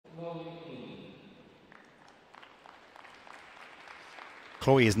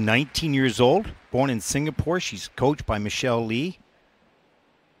Chloe is 19 years old, born in Singapore. She's coached by Michelle Lee.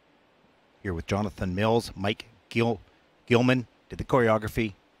 Here with Jonathan Mills, Mike Gilman did the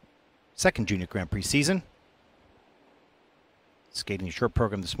choreography. Second Junior Grand Prix season. Skating a short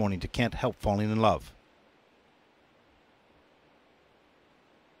program this morning to Can't Help Falling in Love.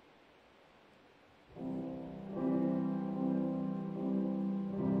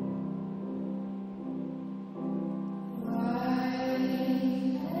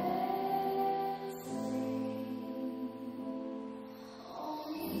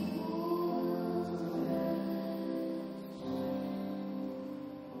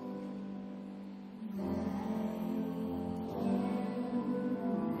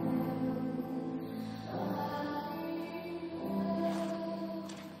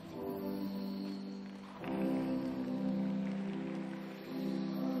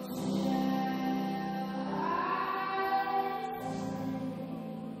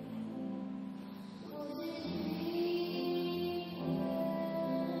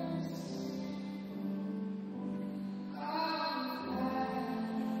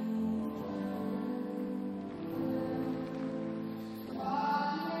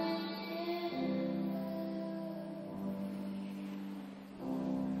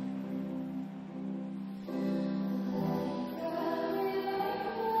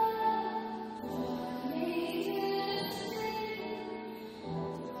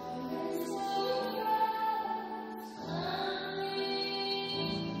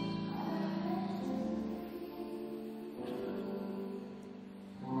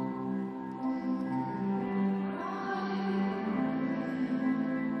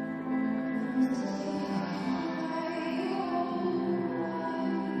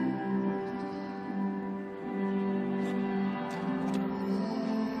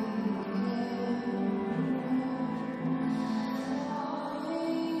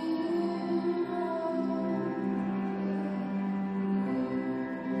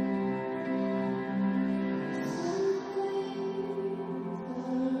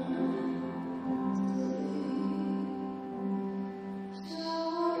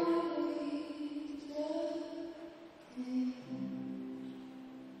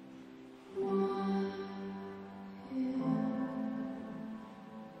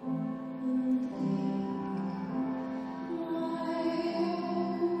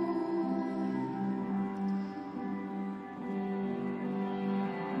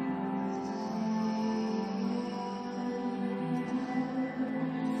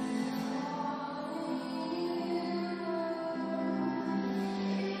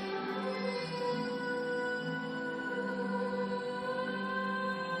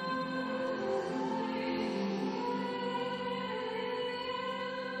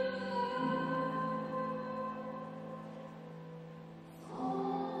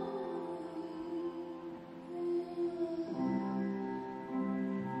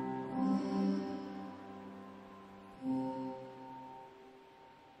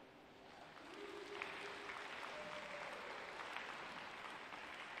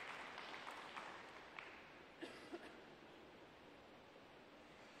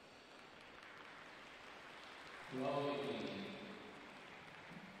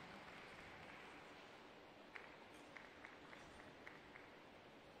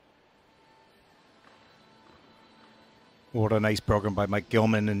 What a nice program by Mike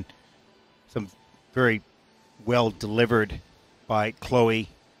Gilman, and some very well delivered by Chloe.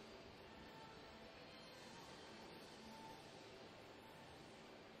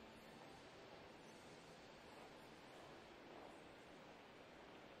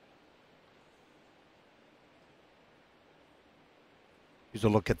 Here's a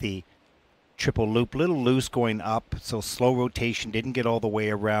look at the triple loop, little loose going up, so slow rotation, didn't get all the way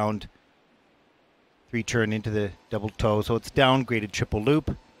around. 3-turn into the double toe, so it's downgraded triple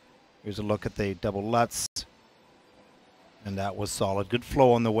loop. Here's a look at the double Lutz, and that was solid. Good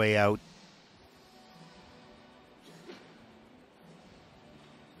flow on the way out.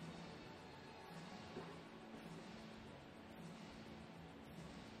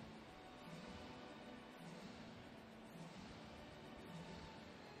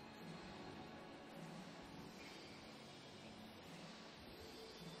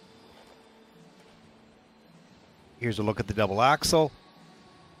 Here's a look at the double axel.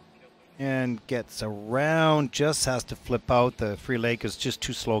 And gets around, just has to flip out. The free leg is just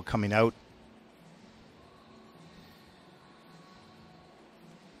too slow coming out.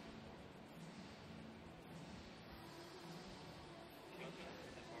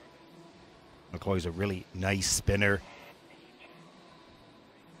 McCoy's a really nice spinner.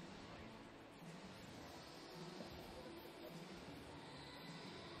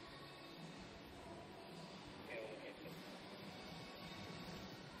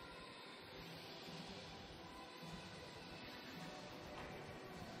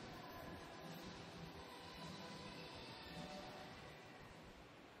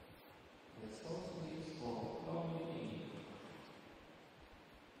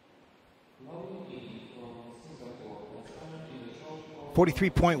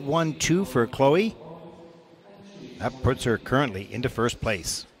 43.12 for Chloe. That puts her currently into first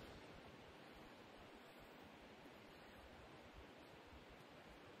place.